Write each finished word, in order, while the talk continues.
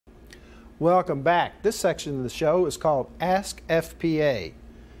Welcome back. This section of the show is called Ask FPA.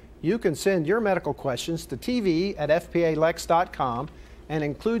 You can send your medical questions to tv@fpalex.com and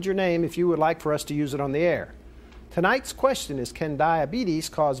include your name if you would like for us to use it on the air. Tonight's question is, can diabetes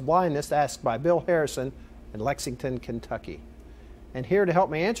cause blindness? Asked by Bill Harrison in Lexington, Kentucky. And here to help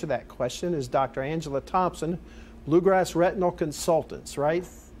me answer that question is Dr. Angelia Thompson, Bluegrass Retinal Consultants, right?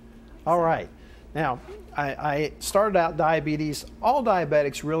 All right. Now, I started out diabetes. All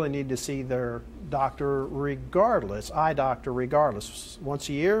diabetics really need to see their doctor regardless, eye doctor regardless, once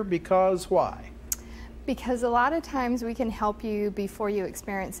a year, because why? Because a lot of times we can help you before you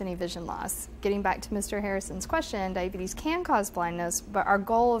experience any vision loss. Getting back to Mr. Harrison's question, diabetes can cause blindness, but our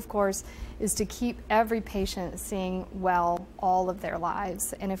goal, of course, is to keep every patient seeing well all of their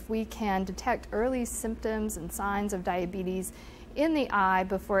lives. And if we can detect early symptoms and signs of diabetes in the eye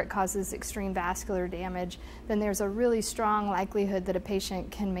before it causes extreme vascular damage, then there's a really strong likelihood that a patient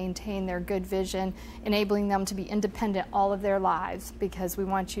can maintain their good vision, enabling them to be independent all of their lives, because we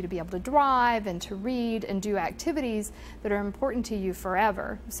want you to be able to drive and to read and do activities that are important to you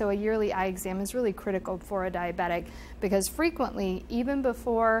forever. So a yearly eye exam is really critical for a diabetic, because frequently, even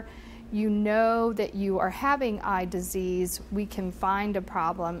before you know that you are having eye disease, we can find a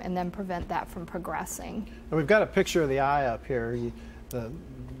problem and then prevent that from progressing. And we've got a picture of the eye up here. The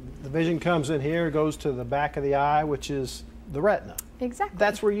vision comes in here, goes to the back of the eye, which is the retina. Exactly.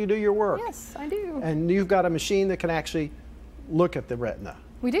 That's where you do your work. Yes, I do. And you've got a machine that can actually look at the retina.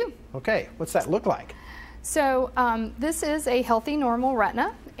 We do. Okay, what's that look like? So this is a healthy, normal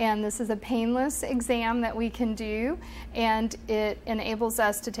retina, and this is a painless exam that we can do, and it enables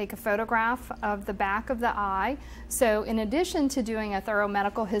us to take a photograph of the back of the eye. So in addition to doing a thorough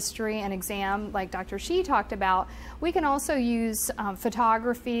medical history and exam like Dr. Shi talked about, we can also use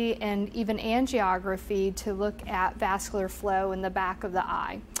photography and even angiography to look at vascular flow in the back of the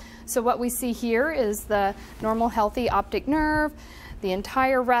eye. So what we see here is the normal healthy optic nerve, the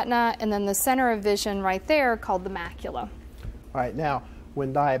entire retina, and then the center of vision right there called the macula. All right, now,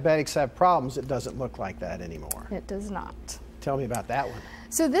 when diabetics have problems, it doesn't look like that anymore. It does not. Tell me about that one.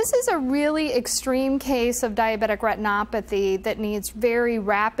 So this is a really extreme case of diabetic retinopathy that needs very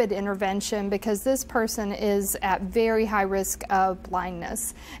rapid intervention, because this person is at very high risk of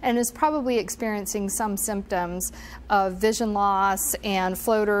blindness and is probably experiencing some symptoms of vision loss and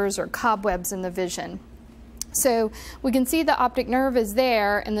floaters or cobwebs in the vision. So we can see the optic nerve is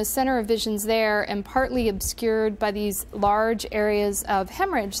there and the center of vision's there and partly obscured by these large areas of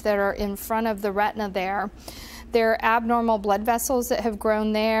hemorrhage that are in front of the retina there. There are abnormal blood vessels that have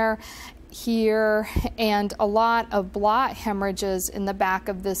grown there, here, and a lot of blot hemorrhages in the back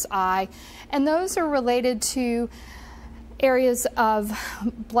of this eye. And those are related to areas of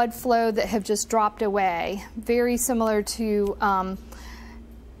blood flow that have just dropped away, very similar to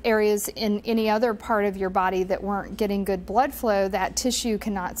areas in any other part of your body that weren't getting good blood flow. That tissue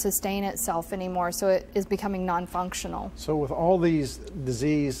cannot sustain itself anymore, so it is becoming non-functional. So with all these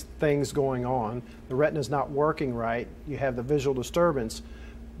disease things going on, the retina's not working right, you have the visual disturbance,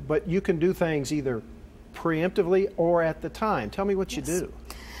 but you can do things either preemptively or at the time. Tell me what you do.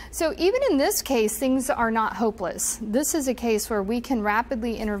 So even in this case, things are not hopeless. This is a case where we can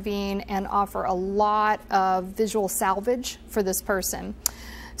rapidly intervene and offer a lot of visual salvage for this person.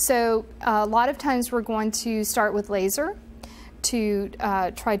 So a lot of times we're going to start with laser to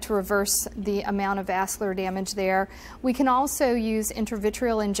try to reverse the amount of vascular damage there. We can also use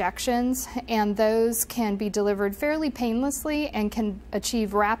intravitreal injections, and those can be delivered fairly painlessly and can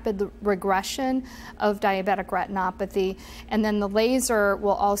achieve rapid regression of diabetic retinopathy. And then the laser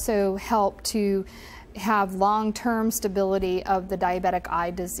will also help to have long-term stability of the diabetic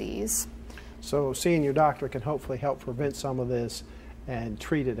eye disease. So seeing your doctor can hopefully help prevent some of this and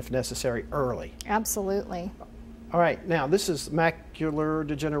treat it, if necessary, early. Absolutely. All right, now this is macular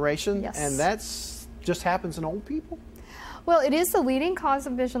degeneration, Yes. and that's just happens in old people? Well, it is the leading cause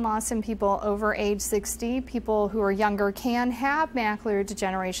of vision loss in people over age 60. People who are younger can have macular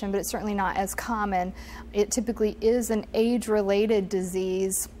degeneration, but it's certainly not as common. It typically is an age-related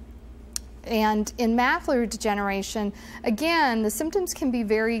disease. And in macular degeneration, again, the symptoms can be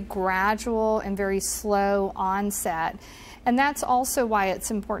very gradual and very slow onset. And that's also why it's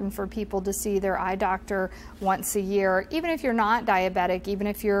important for people to see their eye doctor once a year, even if you're not diabetic, even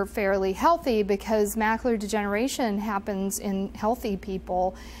if you're fairly healthy, because macular degeneration happens in healthy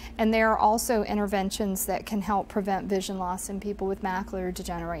people. And there are also interventions that can help prevent vision loss in people with macular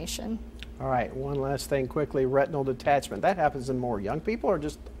degeneration. All right, one last thing quickly, retinal detachment. That happens in more young people or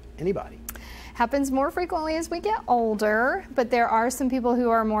just anybody? Happens more frequently as we get older, but there are some people who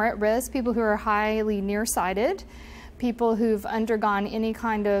are more at risk, people who are highly nearsighted, People who've undergone any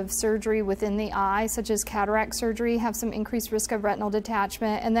kind of surgery within the eye, such as cataract surgery, have some increased risk of retinal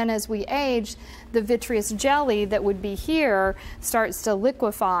detachment. And then as we age, the vitreous jelly that would be here starts to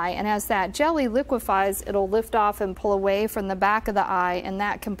liquefy. And as that jelly liquefies, it'll lift off and pull away from the back of the eye, and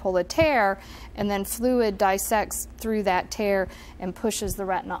that can pull a tear, and then fluid dissects through that tear and pushes the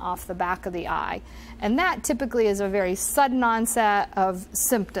retina off the back of the eye. And that typically is a very sudden onset of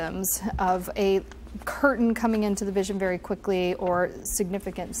symptoms of a curtain coming into the vision very quickly or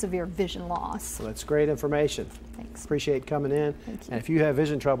significant severe vision loss. Well, that's great information. Thanks. Appreciate coming in. Thank you. And if you have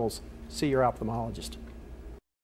vision troubles, see your ophthalmologist.